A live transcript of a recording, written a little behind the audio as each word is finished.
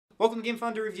Welcome to Game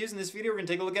Fondue Reviews. In this video, we're going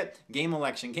to take a look at game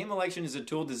election. Game election is a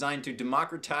tool designed to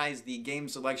democratize the game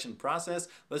selection process.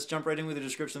 Let's jump right in with a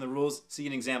description of the rules, see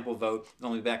an example vote, and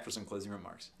I'll be back for some closing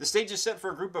remarks. The stage is set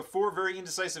for a group of 4 very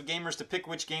indecisive gamers to pick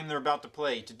which game they're about to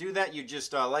play. To do that, you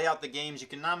just lay out the games. You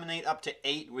can nominate up to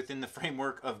 8 within the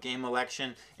framework of game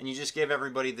election, and you just give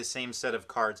everybody the same set of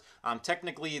cards.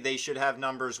 Technically, they should have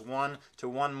numbers 1 to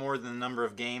 1 more than the number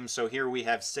of games. So here we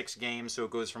have 6 games, so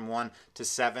it goes from 1 to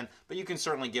 7, but you can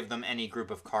certainly give them any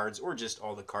group of cards or just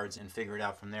all the cards and figure it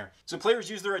out from there. So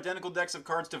players use their identical decks of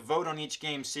cards to vote on each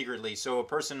game secretly. So a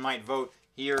person might vote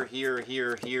here, here,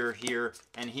 here, here, here,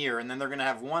 and here, and then they're going to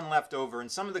have 1 left over,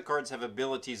 and some of the cards have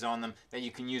abilities on them that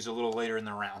you can use a little later in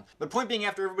the round. But point being,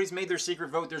 after everybody's made their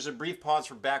secret vote, there's a brief pause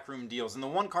for backroom deals, and the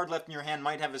 1 card left in your hand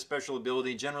might have a special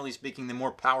ability. Generally speaking, the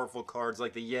more powerful cards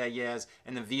like the yeah-yeahs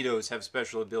and the vetoes have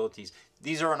special abilities.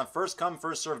 These are on a first-come,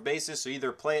 first-served basis, so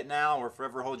either play it now or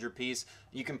forever hold your peace.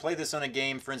 You can play this on a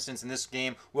game, for instance, in this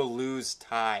game, we'll lose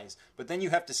ties. But then you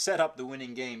have to set up the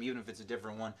winning game, even if it's a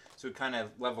different one, so it kind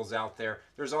of levels out there.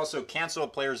 There's also cancel a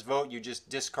player's vote. You just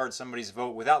discard somebody's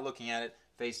vote without looking at it,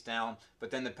 face down,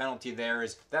 but then the penalty there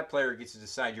is that player gets to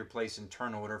decide your place in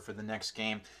turn order for the next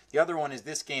game. The other one is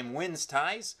this game wins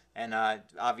ties, and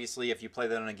obviously if you play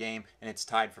that on a game and it's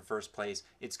tied for first place,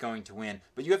 it's going to win.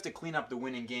 But you have to clean up the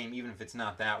winning game even if it's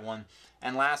not that one.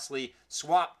 And lastly,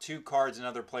 swap 2 cards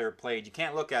another player played. You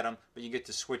can't look at them, but you get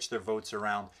to switch their votes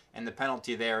around. And the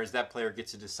penalty there is that player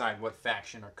gets to decide what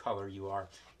faction or color you are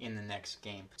in the next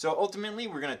game. So ultimately,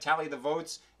 we're going to tally the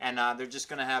votes, and they're just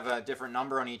going to have a different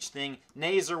number on each thing.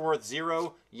 Nays are worth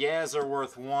 0, yeahs are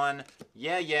worth 1,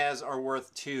 yeah-yeahs are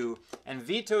worth 2, and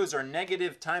vetoes are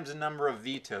negative times the number of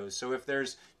vetoes. So if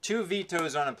there's 2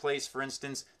 vetoes on a place, for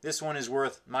instance, this one is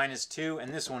worth -2,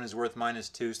 and this one is worth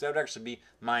 -2, so that would actually be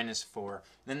 -4.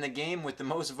 Then the game with the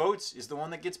most votes is the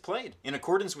one that gets played, in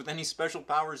accordance with any special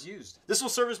powers used. This will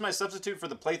serve as my substitute for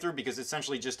the playthrough because it's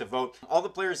essentially just a vote. All the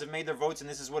players have made their votes, and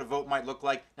this is what a vote might look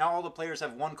like. Now all the players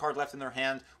have 1 card left in their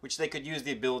hand, which they could use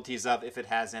the abilities of if it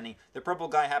has any. The purple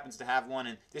guy happens to have one,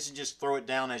 and this is just throw it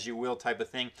down as you will type of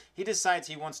thing. He decides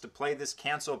he wants to play this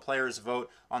cancel player's vote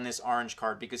on this orange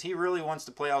card because he really wants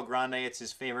to play El Grande. It's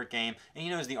his favorite game, and he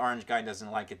knows the orange guy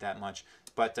doesn't like it that much.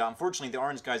 But unfortunately, the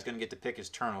orange guy is going to get to pick his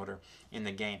turn order in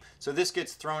the game. So this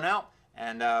gets thrown out,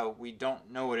 and we don't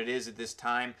know what it is at this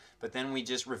time, but then we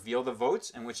just reveal the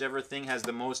votes, and whichever thing has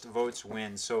the most votes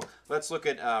wins. So let's look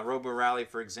at Robo Rally,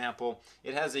 for example.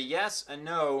 It has a yes, a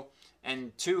no,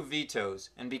 and 2 vetoes.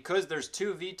 And because there's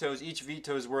 2 vetoes, each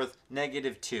veto is worth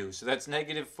 -2. So that's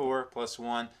 -4 plus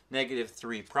 1,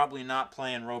 -3. Probably not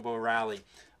playing Robo Rally.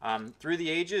 Through the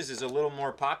Ages is a little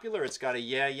more popular. It's got a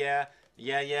yeah,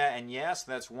 and yeah.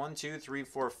 So that's 1, 2, 3,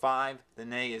 4, 5. The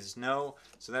nay is no.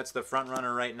 So that's the front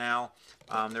runner right now.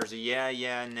 There's a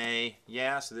yeah, nay,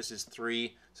 yeah. So this is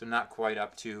 3. So not quite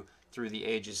up to Through the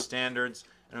Ages standards.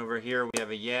 And over here we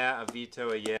have a yeah, a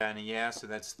veto, a yeah, and a yeah. So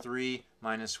that's 3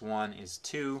 minus 1 is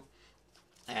 2.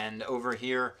 And over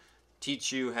here,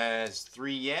 Tichu has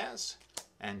 3 yeahs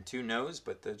and 2 no's,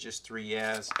 but they're just 3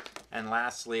 yeahs. And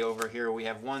lastly, over here we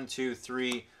have 1, 2,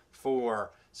 3,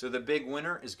 4. So the big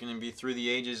winner is going to be Through the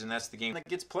Ages, and that's the game that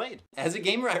gets played. As a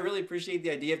gamer, I really appreciate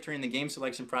the idea of turning the game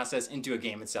selection process into a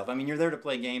game itself. I mean, you're there to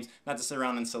play games, not to sit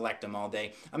around and select them all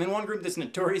day. I'm in one group that's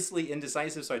notoriously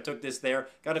indecisive, so I took this there,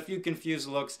 got a few confused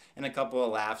looks and a couple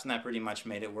of laughs, and that pretty much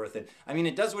made it worth it. I mean,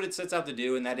 it does what it sets out to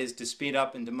do, and that is to speed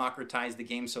up and democratize the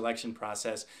game selection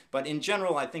process. But in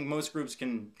general, I think most groups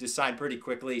can decide pretty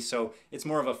quickly, so it's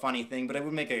more of a funny thing, but it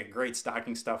would make a great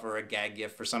stocking stuffer or a gag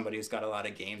gift for somebody who's got a lot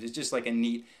of games. It's just like a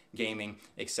neat gaming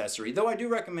accessory. Though I do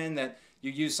recommend that you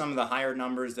use some of the higher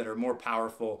numbers that are more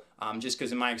powerful, just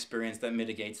because in my experience that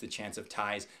mitigates the chance of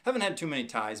ties. Haven't had too many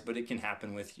ties, but it can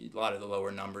happen with a lot of the lower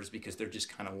numbers because they're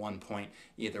just kind of 1 point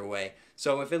either way.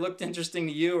 So if it looked interesting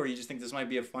to you, or you just think this might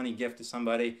be a funny gift to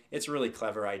somebody, it's a really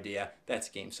clever idea. That's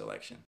game selection.